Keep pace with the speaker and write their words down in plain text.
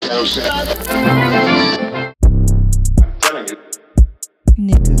Nigga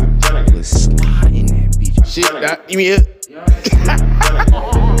was sliding that bitch. Shit, give me a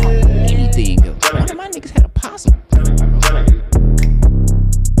anything else. One of my niggas had a possum.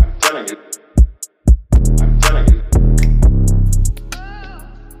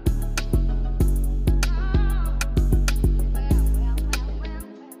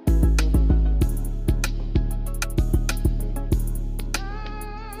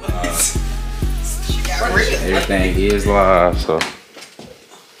 Everything is live, so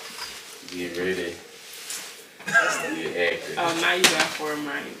get ready. Get active. Oh, now you got 4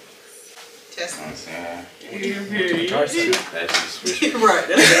 mics. Test. You know what I'm saying? That's just Right,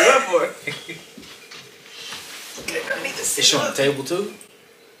 that's what I'm for. It's on the table too?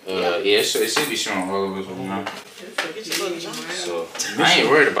 yeah, it should be showing all of us right now. So I ain't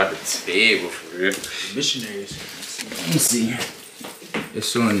worried about the table for real. Missionaries. Let me see. It's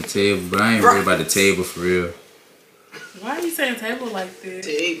showing the table, but I ain't worried about the table for real. Why are you saying table like this?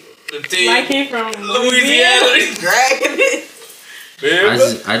 Table. Like him from Louisiana. Dragging it.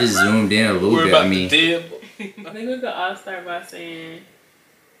 I just zoomed in a little bit. I mean, I think we could all start by saying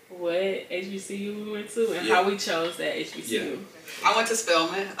what HBCU we went to and how we chose that HBCU. Yeah. I went to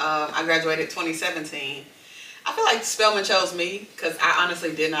Spelman. I graduated 2017. I feel like Spelman chose me because I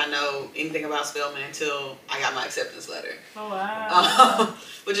honestly did not know anything about Spelman until I got my acceptance letter. Oh, wow.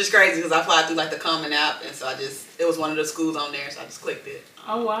 Which is crazy because I applied through like the Common App, and so it was one of the schools on there, so I just clicked it.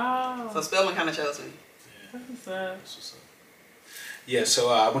 Oh, wow. So Spelman kind of chose me. That's what's up. Yeah, so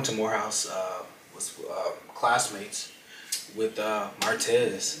I went to Morehouse, was classmates with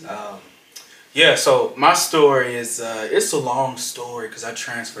Martez. Yeah, so my story is, it's a long story because I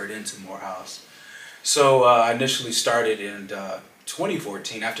transferred into Morehouse. So I initially started in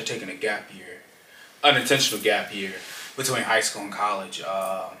 2014 after taking a gap year, unintentional gap year between high school and college.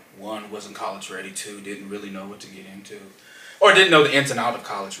 One, wasn't college ready. Two, didn't really know what to get into, or didn't know the ins and outs of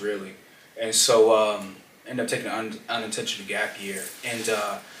college really. And so ended up taking an unintentional gap year. And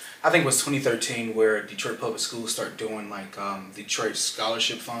I think it was 2013 where Detroit Public Schools started doing like Detroit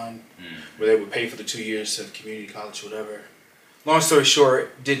Scholarship Fund, where they would pay for the 2 years of community college, whatever. Long story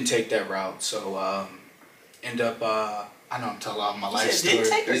short, didn't take that route, so end up, I know I'm telling all my life story.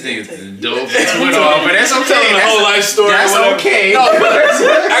 this thing is dope. But that's okay. I'm telling the whole life story. That's okay. No, I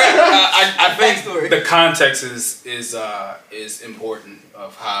think the context is important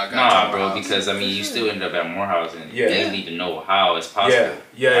of how I got to bro, Morehouse. because I mean, you still ended up at Morehouse, and Yeah. they need to know how it's possible.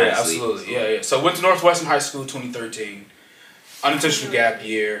 Yeah, absolutely. Yeah. So I went to Northwestern High School 2013, unintentional gap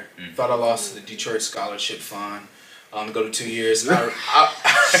year. Thought I lost to the Detroit Scholarship Fund. Go to 2 years. Wait,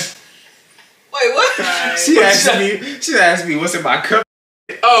 what? She asked me what's in my cup.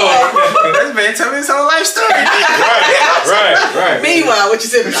 Oh, This man tell me his whole life story. right. Meanwhile, what you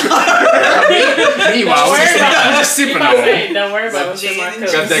sipping on? Meanwhile, what you sipping on? Don't worry about what's in my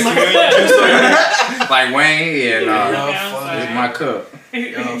cup. Got that community. Like Wayne and funny. it's my cup.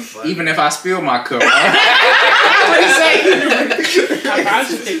 Y'all funny. Even if I spill my cup, I probably should pick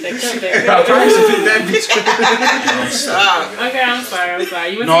that cup back. I probably should pick that bitch. Okay, I'm sorry.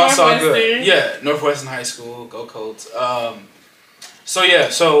 You went No, to it's all Northwestern? good. Yeah, Northwestern High School, go Colts. So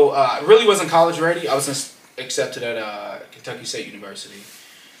I really wasn't college ready. I was accepted at Kentucky State University.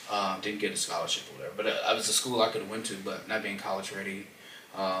 Didn't get a scholarship or whatever, but I was a school I could have went to, but not being college ready.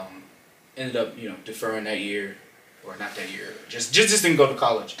 Ended up, deferring that year, or not that year. Just didn't go to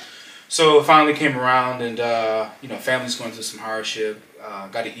college. So it finally came around, and family's going through some hardship.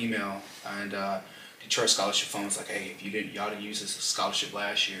 Got an email, and Detroit Scholarship Fund was like, "Hey, if y'all didn't use this scholarship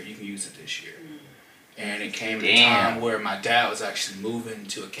last year, you can use it this year." And it came at a time where my dad was actually moving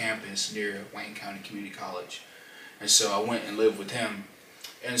to a campus near Wayne County Community College, and so I went and lived with him.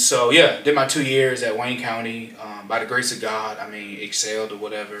 And so did my 2 years at Wayne County. By the grace of God, I mean, excelled or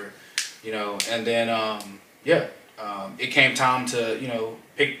whatever, And then it came time to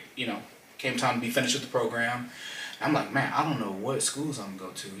came time to be finished with the program. I'm like, man, I don't know what schools I'm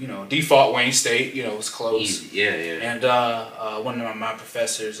gonna go to. Default Wayne State, was close. Easy. Yeah. And one of my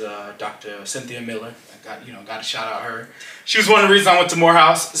professors, Dr. Cynthia Miller, got to shout out her. She was one of the reasons I went to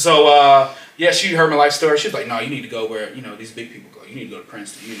Morehouse. So she heard my life story. She was like, no, you need to go where these big people go. You need to go to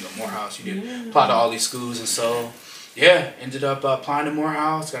Princeton. You need to go to Morehouse. You need to apply to all these schools. And so ended up applying to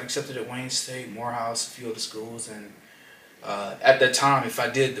Morehouse. Got accepted at Wayne State, Morehouse, a few other schools, and. At that time, if I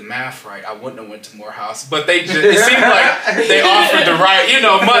did the math right, I wouldn't have went to Morehouse. But it seemed like they offered the right,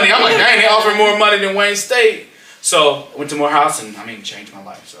 money. I'm like, dang, they offer more money than Wayne State. So I went to Morehouse, and changed my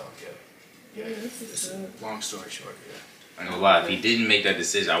life. So it's a long story short. I ain't gonna lie, if he didn't make that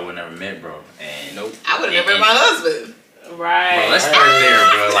decision, I would never met bro. And I would have never met my husband. Right. Bro, let's start there,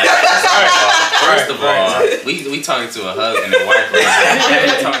 bro. Like, first of all, we talking to a husband and wife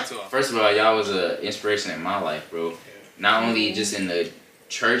right now. First of all, y'all was an inspiration in my life, bro. Not only just in the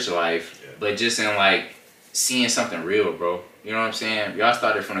church life, but just in like seeing something real, bro. You know what I'm saying? Y'all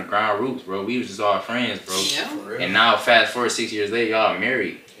started from the ground roots, bro. We was just all friends, bro. Yeah. And now, fast forward 6 years later, y'all are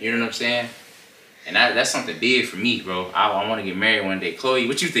married. You know what I'm saying? And that's something big for me, bro. I want to get married one day. Chloe,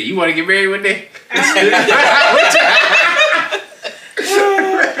 what you think? You want to get married one day?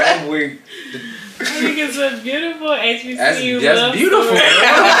 I'm weak. I think it's a beautiful HBCU. That's love beautiful, story. bro.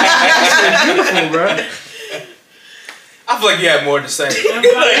 That's beautiful, bro. I feel like you had more to say.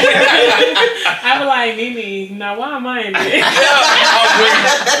 I'm like, Nene, now why am I in there?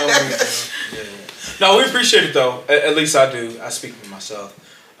 I'm weak. No, we appreciate it though. At least I do. I speak for myself.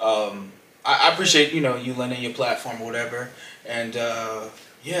 I appreciate you lending your platform or whatever. And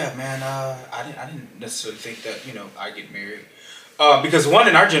yeah, man, I didn't necessarily think that I get married because one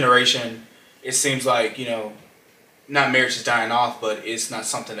in our generation, it seems like not marriage is dying off, but it's not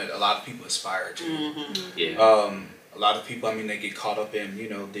something that a lot of people aspire to. Mm-hmm. Yeah. A lot of people, I mean, they get caught up in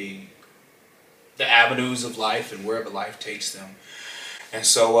the avenues of life and wherever life takes them. And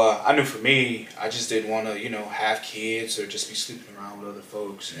so I knew for me, I just didn't want to, have kids or just be sleeping around with other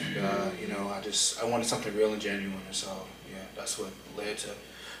folks. And, I wanted something real and genuine. And so, yeah, that's what led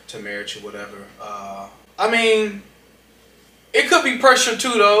to marriage or whatever. I mean, it could be pressure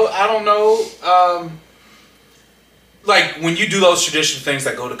too, though. I don't know. Like when you do those traditional things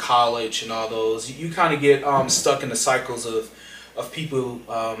like go to college and all those, you kind of get stuck in the cycles of people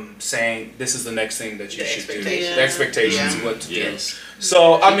saying this is the next thing that you should do. The expectations of what to do.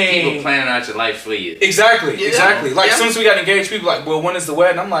 So I mean, people planning out your life for you. Exactly. Like as soon as we got engaged, people like, well, when is the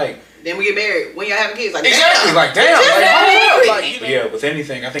wedding? I'm like, then we get married. When y'all having kids? Like exactly. Damn. Like damn. Exactly. Like yeah. With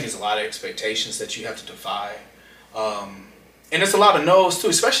anything, I think it's a lot of expectations that you have to defy, and it's a lot of no's too,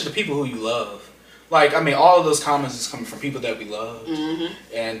 especially the people who you love. Like, I mean, all of those comments is coming from people that we love. Mm-hmm.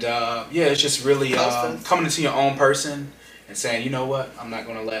 And, yeah, it's just really coming into your own person and saying, you know what, I'm not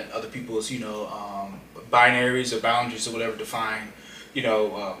going to let other people's, binaries or boundaries or whatever define,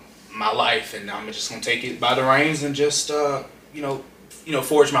 my life. And I'm just going to take it by the reins and just,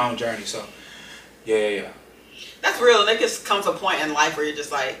 forge my own journey. So, yeah. That's real. And it just comes a point in life where you're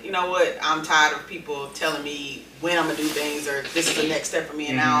just like, you know what, I'm tired of people telling me when I'm going to do things or this is the next step for me.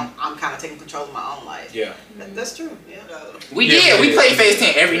 And now I'm kind of taking control of my own life. Yeah. That's true. Yeah. We play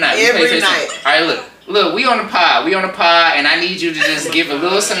FaceTime every night. Every night. All right, look, we on the pod, and I need you to just give a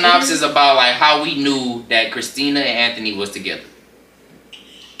little synopsis about like how we knew that Christina and Anthony was together.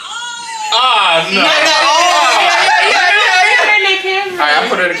 Ah, no. All right, I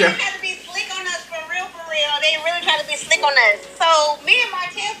put her in the camera. They really try to be slick on us. So me and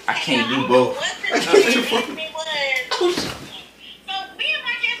Martez, I can't do both. So me and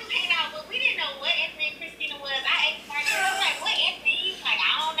Martez was hanging out, but we didn't know what Anthony and Christina was. I asked Martez, I was like, what Anthony? He was like,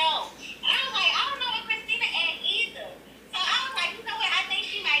 I don't know. And I was like, I don't know what Christina ain't either. So I was like, you know what? I think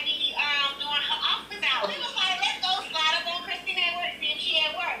she might be doing her office out. We was like, let's go slide up on Christina at work, see if she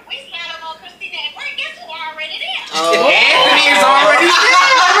at work. We slide up on Christina at work. Guess who already there? Anthony is already there.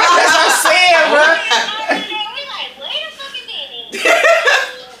 That's what I'm saying, bro.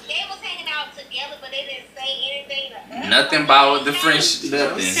 Nothing about the French,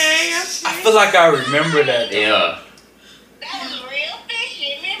 nothing. Okay, I feel like I remember that. Yeah. That was real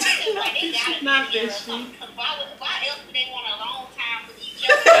fishy. Remember, like they got Not fishy. Why else would they want a long time with each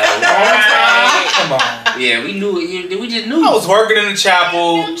other? Come on. Yeah, we knew. We just knew. I was working in the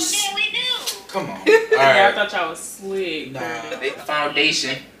chapel. We knew. Come on. All Yeah, I right. thought y'all was slick. Nah. The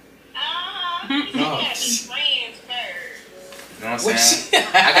foundation. You gotta be friends first. You know what I'm saying?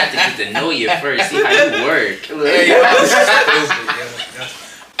 I got to get to know you first, see how you work.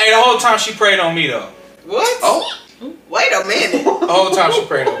 Hey, the whole time she prayed on me though. What? Oh. Wait a minute. The whole time she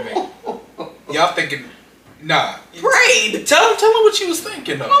prayed on me. Y'all thinking, nah. Prayed. Tell her what you was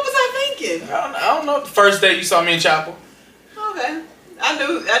thinking though. What was I thinking? I don't know. The first day you saw me in chapel. Okay. I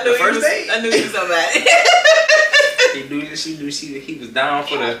knew The first day? I knew you was somebody. He was down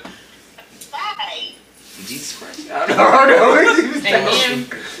for the Bye. Jesus Christ. I don't know. And then,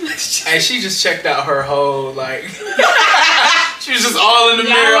 Hey, she just checked out her whole like. She was just all in the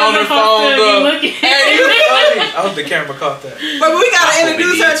y'all mirror on her wasn't supposed phone to be though. looking. Hey, you funny. I hope the camera caught that. But we gotta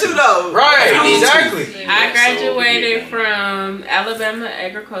introduce her too though. Right, We need exactly. I graduated from Alabama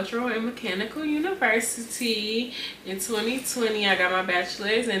Agricultural and Mechanical University in 2020. I got my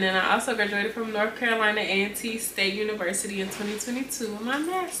bachelor's, and then I also graduated from North Carolina A&T State University in 2022 with my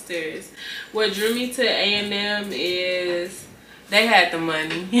master's. What drew me to A&M is They had the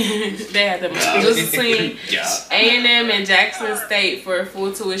money. They had the money. It was between A&M and Jackson State for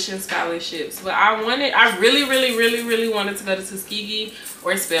full tuition scholarships. But I really wanted to go to Tuskegee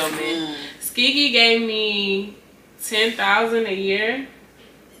or Spelman. Tuskegee gave me $10,000 a year,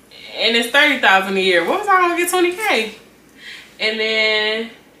 and it's $30,000 a year. What was I gonna get $20K? And then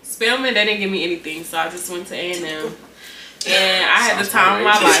Spelman, they didn't give me anything, so I just went to A&M. And I had the time of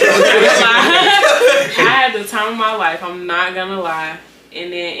my life. I had the time of my life. I'm not gonna lie.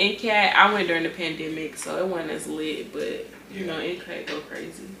 And then NCAT, I went during the pandemic, so it wasn't as lit. But you know, NCAT go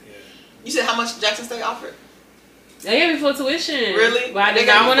crazy. You said how much Jackson State offered? They gave me full tuition. Really? But I did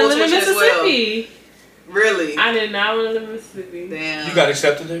not want to live in Mississippi. Really? I did not want to live in Mississippi. Damn. You got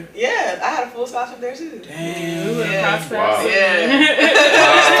accepted there? Yeah, I had a full scholarship there too. Damn. We were prospects. Wow.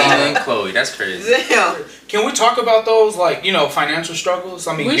 Yeah. Steven and Chloe, that's crazy. Damn. Can we talk about those, like, you know, financial struggles?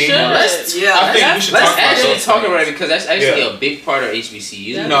 I mean, We being should. I think we should Let's talk about actually those talk things. about it because that's actually a big part of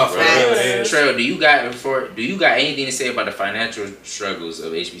HBCU. Yeah. No, for bro. real, it is. Trail, do you got anything to say about the financial struggles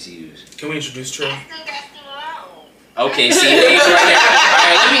of HBCUs? Can we introduce Trey? I still got student loans. Okay, see, there you go right there. All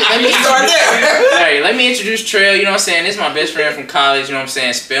right, let me Start there. All right, let me introduce Trail. You know what I'm saying? This is my best friend from college. You know what I'm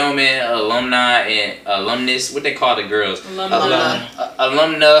saying? Spelman, alumni, and alumnus. What they call the girls? Alumna,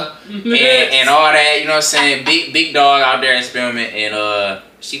 and all that. You know what I'm saying? Big dog out there in Spelman, and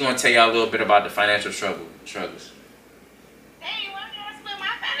she gonna tell y'all a little bit about the financial struggles. Hey, you want to split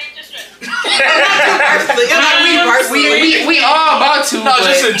my financial struggles? We all about to. No, but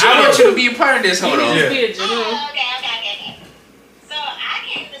just in I general. want you to be a part of this. Hold on. Yeah. Be a general. Okay. So I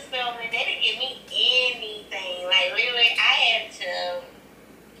came to Spelman. They didn't give me anything. Like, literally, I had to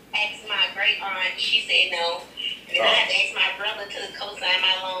ask my great aunt. She said no. And then I had to ask my brother to co-sign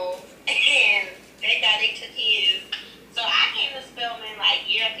my loans. And they took his. So I came to Spelman like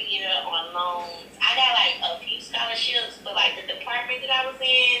year after year on loans. I got like a few scholarships, but like the department that I was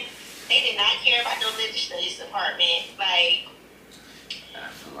in, they did not care about the religious studies department. Like,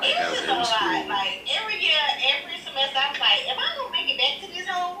 it was just a lot. Like, every year, every semester, I was like, am I going to make it back to this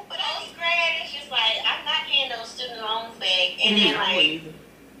hole? But post-grad, it's just like, I'm not paying those student loans back. And then, like,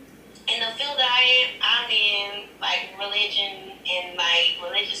 in the field that I'm in, like, religion and, like,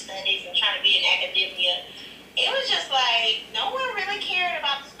 religious studies and trying to be in academia, it was just like, no one really cared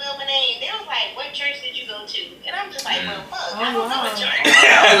about the Spelman name. They was like, what church did you go to? And I'm just like, well, fuck, I don't know what church. I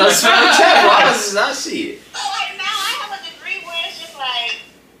see it. So, like, now I have a degree where it's just like,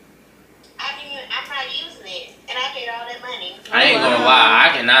 I mean, I'm not using it, and I paid all that money. I ain't gonna lie,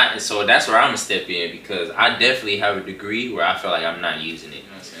 I cannot. So that's where I'm gonna step in because I definitely have a degree where I feel like I'm not using it. You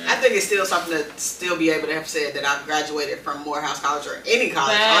know what I'm saying? I think it's still something to still be able to have said that I've graduated from Morehouse College or any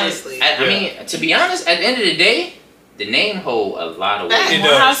college, Facts. honestly. I mean, to be honest, at the end of the day, the name hold a lot of weight. It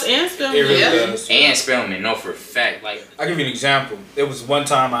Morehouse does. and Spelman. It really Yeah. does. And Spelman, no, for a fact. Like, I'll give you an example. There was one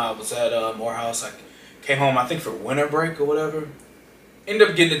time I was at Morehouse. I came home, I think, for winter break or whatever. Ended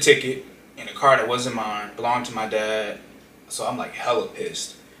up getting a ticket in a car that wasn't mine, belonged to my dad. So I'm like hella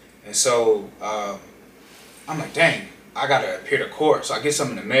pissed. And so I'm like, dang, I gotta appear to court. So I get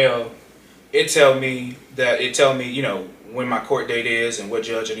something in the mail. It tell me, you know, when my court date is and what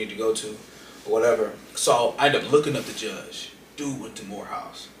judge I need to go to or whatever. So I end up looking up the judge. Dude went to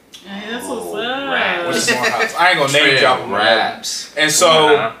Morehouse. Hey, that's what's rap. Went up. to Morehouse. I ain't gonna name drop him. raps. And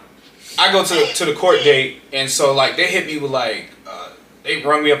so I go to the court date, and so like they hit me with like they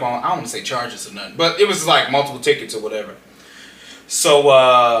run me up on, I don't want to say charges or nothing, but it was like multiple tickets or whatever.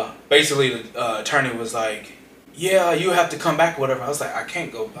 So basically the attorney was like, yeah, you have to come back or whatever. I was like, I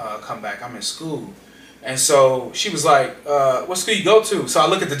can't go come back, I'm in school. And so she was like, what school you go to? So I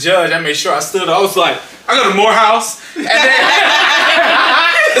look at the judge, I made sure I stood up. I was like, I go to Morehouse. And then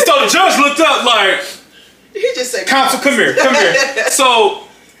and so the judge looked up like, He just said, counsel, come here. So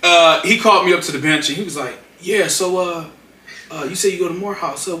he called me up to the bench and he was like, yeah, so you say you go to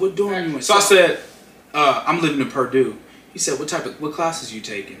Morehouse, so what dorm you in? So I said, I'm living in Purdue. He said, what classes you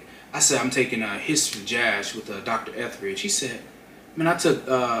taking? I said, I'm taking history jazz with Dr. Etheridge. He said, man, I took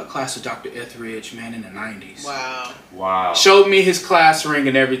class with Dr. Etheridge, man, in the 90s. wow. Wow. Showed me his class ring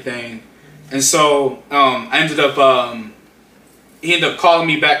and everything. And so I ended up, he ended up calling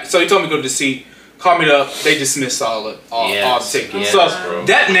me back. So he told me to go to the seat. Called me up. They dismissed all the tickets. Yes, So bro.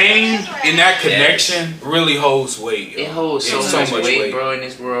 that name and that connection really holds weight. It holds so, It's much weight, bro, in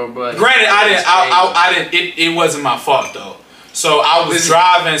this world, but Granted, I didn't. It wasn't my fault though. So I was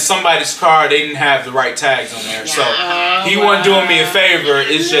driving somebody's car. They didn't have the right tags on there. So he wasn't doing me a favor.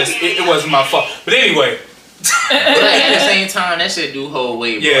 It's just it wasn't my fault. But anyway. But at the same time, that shit do hold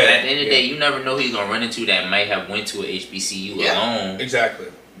weight, bro. Yeah. And at the end of the day, you never know who you're gonna run into that might have went to a HBCU alone. Exactly.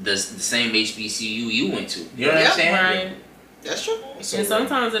 The same HBCU you went to. You know what I'm saying? Right. That's true. So And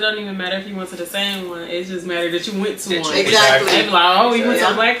sometimes it don't even matter if you went to the same one. It just matters that you went to one. Exactly. They be like, oh, we went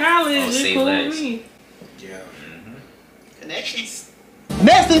to a black college. Oh, It's say cool less. with me. Yeah. Connections.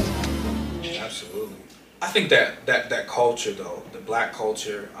 Message. Absolutely. I think that culture though, the black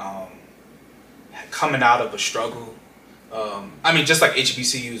culture, coming out of a struggle. I mean, just like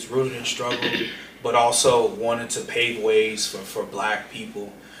HBCU is rooted in struggle, but also wanted to pave ways for black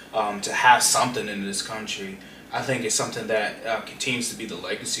people to have something in this country. I think it's something that continues to be the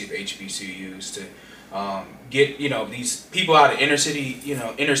legacy of HBCUs to get these people out of inner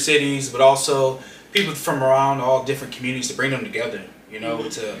cities, but also people from around all different communities to bring them together.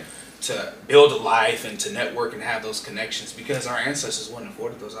 To build a life and to network and have those connections because our ancestors wouldn't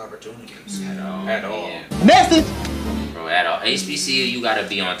afforded those opportunities at all. Yeah. Message. Bro, at all. HBCU, you gotta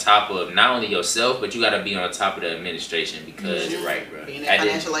be on top of not only yourself, but you gotta be on top of the administration because you're right, bro. Be in that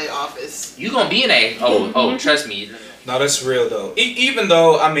financial aid office. You gonna be in a trust me. No, that's real though. Even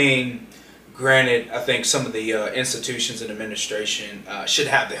though, I mean, granted, I think some of the institutions and administration should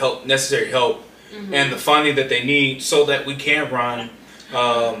have the necessary help and the funding that they need so that we can run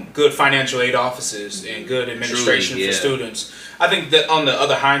good financial aid offices and good administration for students. I think that on the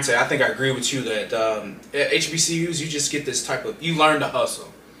other hindsight, I think I agree with you that at HBCUs, you just get this type of, you learn to hustle.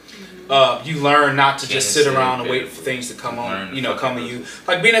 You learn not to just sit around and wait for things to come on, come to you.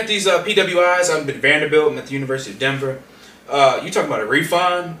 Like being at these PWIs, I've been at Vanderbilt, I'm at the University of Denver. You talking about a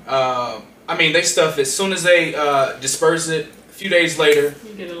refund? I mean, they stuff as soon as they disperse it. Few days later,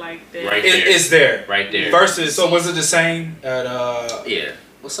 You get it like that. Right there. it's there. Right there. Versus, so was it the same at Yeah.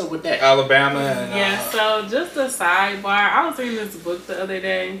 What's up with that? Alabama? And, Yeah, so just a sidebar. I was reading this book the other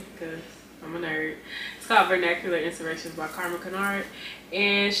day because I'm a nerd. It's called Vernacular Insurrections by Karma Kennard.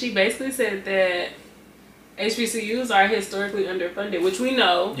 And she basically said that HBCUs are historically underfunded, which we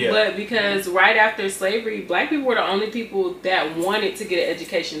know, but because right after slavery, black people were the only people that wanted to get an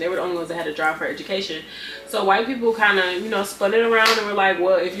education. They were the only ones that had a drive for education. So white people kind of, spun it around and were like,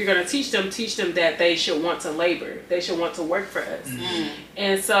 well, if you're going to teach them that they should want to labor. They should want to work for us.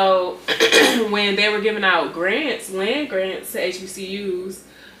 And so when they were giving out land grants to HBCUs,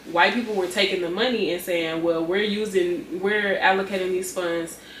 white people were taking the money and saying, well, we're allocating these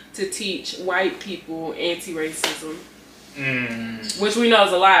funds to teach white people anti-racism, which we know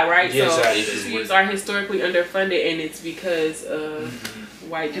is a lie, right? Yes, so HBCUs are historically underfunded, and it's because of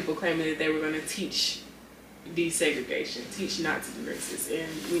white people claiming that they were going to teach desegregation, teach not to be racist,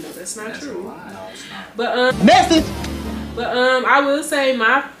 and we know that's not true. No, it's not. But Message. I will say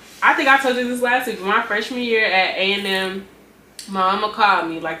I think I told you this last week. My freshman year at A&M, my mama called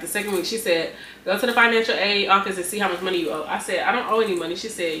me like the second week. She said, go to the financial aid office and see how much money you owe. I said, I don't owe any money. She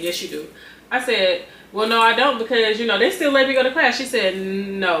said, yes, you do. I said, well, no, I don't, because, they still let me go to class. She said,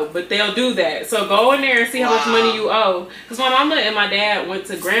 no, but they'll do that. So go in there and see how much money you owe. Because my mama and my dad went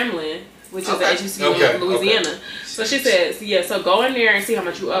to Grambling, which is the HBCU in Louisiana. So she said, yeah, so go in there and see how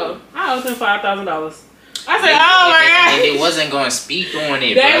much you owe. I owe them $5,000. I said, oh my God. And they wasn't going to speak on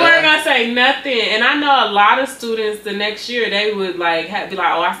it, They weren't going to say nothing. And I know a lot of students the next year, they would be like,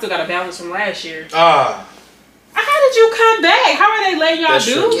 oh, I still got a balance from last year. Ah. How did you come back? How are they letting y'all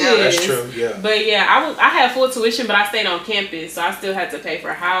do this? Yeah, that's true, yeah. But yeah, I had full tuition, but I stayed on campus, so I still had to pay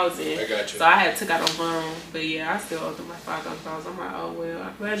for housing. I got you. So I took out a loan. But yeah, I still owed them like $5,000. I'm like, oh well,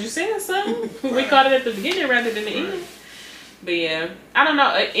 I'm glad you said something. We caught it at the beginning rather than the end. But yeah, I don't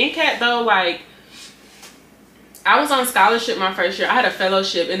know. NCAT though, like, I was on scholarship my first year. I had a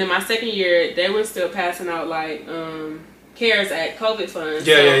fellowship, and then my second year, they were still passing out like CARES Act COVID funds.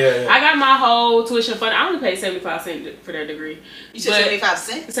 Yeah. I got my whole tuition fund. I only paid 75 cents for that degree. You said 75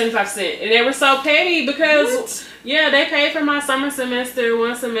 cents? 75 cents. And they were so petty because, yeah, they paid for my summer semester,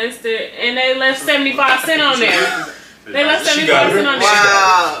 one semester, and they left 75 cents on there. They left 75 cents on there.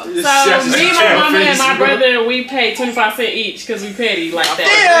 Wow. So me, my mama, and my brother, we paid 25 cents each because we petty like that.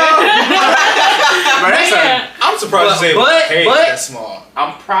 I'm surprised they paid that small.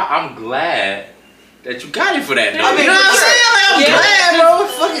 I'm glad that you got it for that. Though. I mean, you know what I'm saying? Like, I'm glad, bro.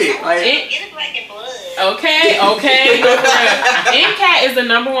 Fuck it. Like, Get it like in blood. Okay. NCAT is the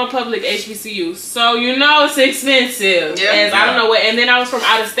 #1 public HBCU, so it's expensive. Yeah. I don't know what, and then I was from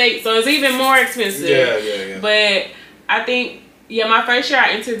out of state, so it's even more expensive. Yeah. But I think, my first year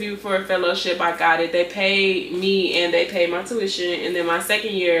I interviewed for a fellowship. I got it. They paid me and they paid my tuition, and then my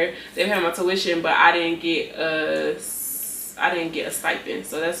second year they paid my tuition, but I didn't get a stipend,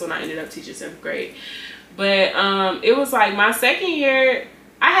 so that's when I ended up teaching 7th grade. But it was like my second year,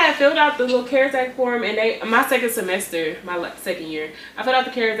 I had filled out the little CARES Act form, and my second semester, second year, I filled out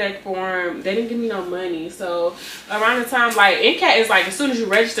the CARES Act form. They didn't give me no money, so around the time, like, NCAT is like, as soon as you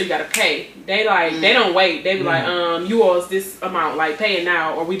register, you gotta pay. They like, they don't wait. They be like, you owe us this amount, like, pay it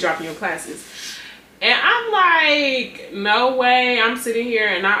now, or we dropping your classes. And I'm like, no way. I'm sitting here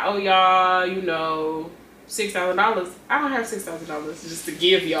and I owe y'all, you know, $6,000. I don't have $6,000 just to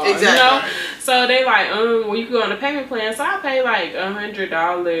give y'all, you know. So they like, well, you can go on the payment plan. So I pay like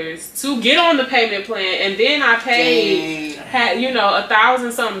 $100 to get on the payment plan, and then I paid, you know,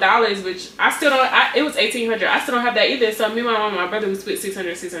 $1,000-something, which I still don't. It was $1,800. I still don't have that either. So me, my mom, and my brother, we split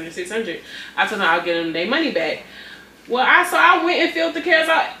 $600. I told them I'll get them their money back. Well, I went and filled the CARES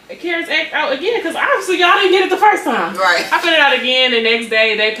Act out again, because obviously y'all didn't get it the first time. Right. I filled it out again. The next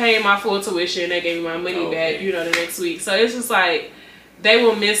day, they paid my full tuition. They gave me my money back, you know, the next week. So it's just like, they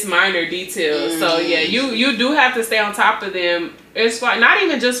will miss minor details. So yeah, you do have to stay on top of them. As far, not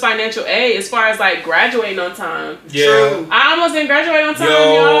even just financial aid, as far as like graduating on time. Yeah. True. I almost didn't graduate on time,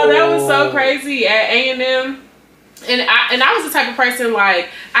 y'all. That was so crazy at A&M. And I was the type of person, like,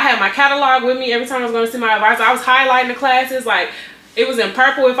 I had my catalog with me every time I was going to see my advisor. I was highlighting the classes, like, it was in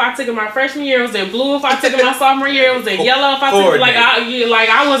purple if I took it my freshman year, it was in blue if I took it my sophomore year, it was in yellow if I took it, like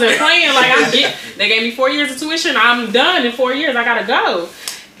I wasn't playing, like, they gave me 4 years of tuition, I'm done in 4 years, I gotta go.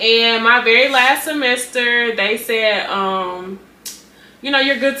 And my very last semester, they said, you know,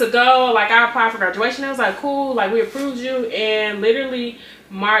 you're good to go. Like, I applied for graduation. I was like, cool, like, we approved you. And literally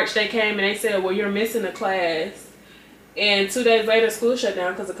March, they came and they said, well, you're missing a class. And 2 days later, school shut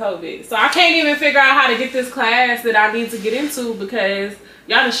down because of COVID. So I can't even figure out how to get this class that I need to get into because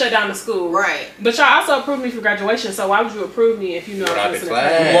y'all done shut down the school. Right. But y'all also approved me for graduation. So why would you approve me if you know I'm missing a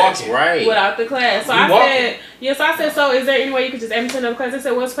class? Right. Without the class. So I said, yes, I said, so is there any way you could just add me to another class? They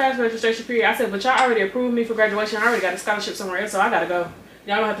said, what's class registration period? I said, but y'all already approved me for graduation. I already got a scholarship somewhere else, so I gotta go.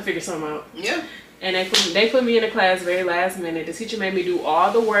 Y'all don't have to figure something out. Yeah. And they put me in a class very last minute. The teacher made me do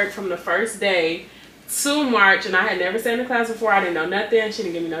all the work from the first day to March, and I had never sat in a class before. I didn't know nothing. She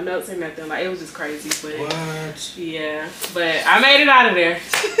didn't give me no notes or nothing. Like, it was just crazy. But what? Yeah, but I made it out of there.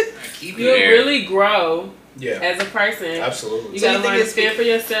 Keep You'll really grow as a person. Absolutely. You gotta learn to stand for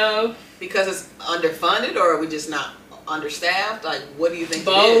yourself. Because it's underfunded, or are we just not understaffed? Like, what do you think?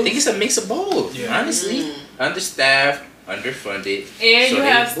 Both. I think it's a mix of both. Yeah. Honestly, understaffed, underfunded, and so you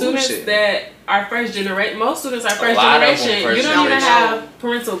have students that are first generation. Most students are first generation. You don't even have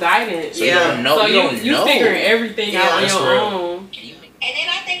parental guidance. So you don't know. So you figuring everything out on your own. And then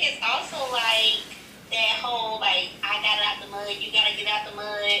I think it's also like that whole like I got it out the mud, you gotta get out the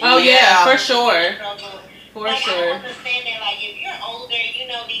mud. Oh yeah, for sure. For like, sure. I understand that, like, if you're older, you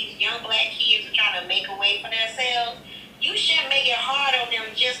know, these young black kids are trying to make a way for themselves, you shouldn't make it hard on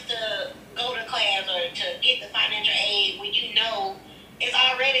them just to go to class or to get the financial aid when you know it's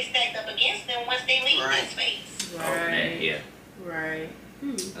already stacked up against them once they leave this space. Right. Yeah. Right.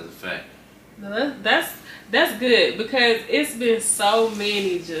 That's a fact. No, that's good, because it's been so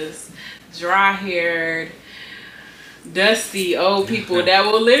many just dry-haired, dusty old people that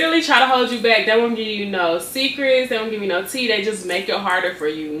will literally try to hold you back. They won't give you no secrets. They won't give you no tea. They just make it harder for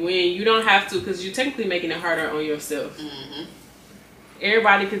you when you don't have to, because you're technically making it harder on yourself.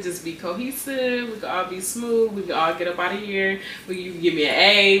 Everybody could just be cohesive. We could all be smooth. We could all get up out of here. You give me an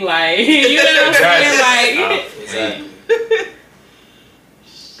A, like, you know what I'm saying? Like,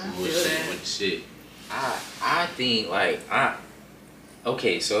 Shit. I think, like,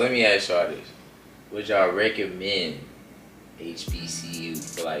 okay, so let me ask y'all this. Would y'all recommend HBCU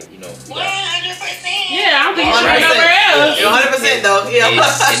for, like, you know? 100%. Yeah, I don't think you should go nowhere else. 100% though. Yeah.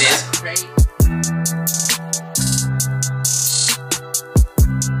 And it's crazy.